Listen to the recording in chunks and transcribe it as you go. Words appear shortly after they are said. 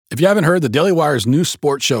If you haven't heard, the Daily Wire's new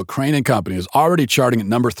sports show, Crain and Company, is already charting at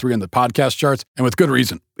number 3 on the podcast charts, and with good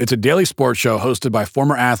reason. It's a daily sports show hosted by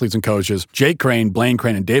former athletes and coaches, Jake Crain, Blaine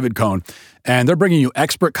Crain, and David Cohn, and they're bringing you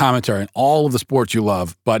expert commentary on all of the sports you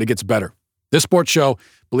love, but it gets better. This sports show,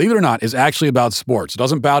 believe it or not, is actually about sports. It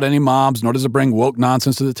doesn't bout any moms, nor does it bring woke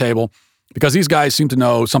nonsense to the table, because these guys seem to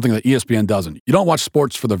know something that ESPN doesn't. You don't watch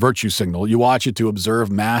sports for the virtue signal. You watch it to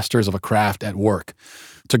observe masters of a craft at work,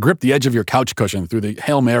 to grip the edge of your couch cushion through the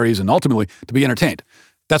Hail Marys, and ultimately to be entertained.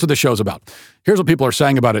 That's what this show's about. Here's what people are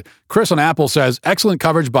saying about it. Chris on Apple says, excellent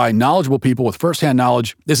coverage by knowledgeable people with firsthand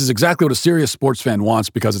knowledge. This is exactly what a serious sports fan wants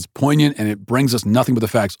because it's poignant and it brings us nothing but the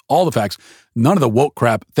facts, all the facts, none of the woke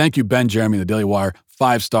crap. Thank you, Ben Jeremy, the Daily Wire,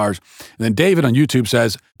 5 stars. And then David on YouTube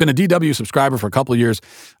says, been a DW subscriber for a couple of years.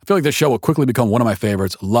 I feel like this show will quickly become one of my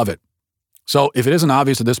favorites. Love it. So if it isn't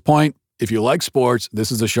obvious at this point, if you like sports,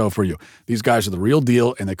 this is the show for you. These guys are the real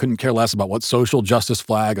deal, and they couldn't care less about what social justice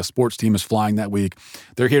flag a sports team is flying that week.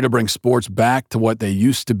 They're here to bring sports back to what they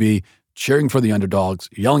used to be, cheering for the underdogs,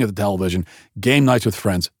 yelling at the television, game nights with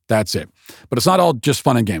friends. That's it. But it's not all just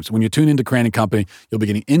fun and games. When you tune into Crain and Company, you'll be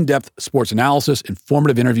getting in-depth sports analysis,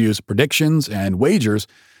 informative interviews, predictions, and wagers,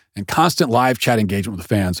 and constant live chat engagement with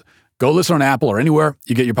the fans. Go listen on Apple or anywhere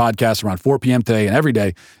you get your podcasts around 4 p.m. today and every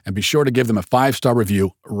day, and be sure to give them a 5-star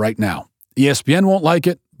review right now. ESPN won't like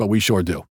it, but we sure do.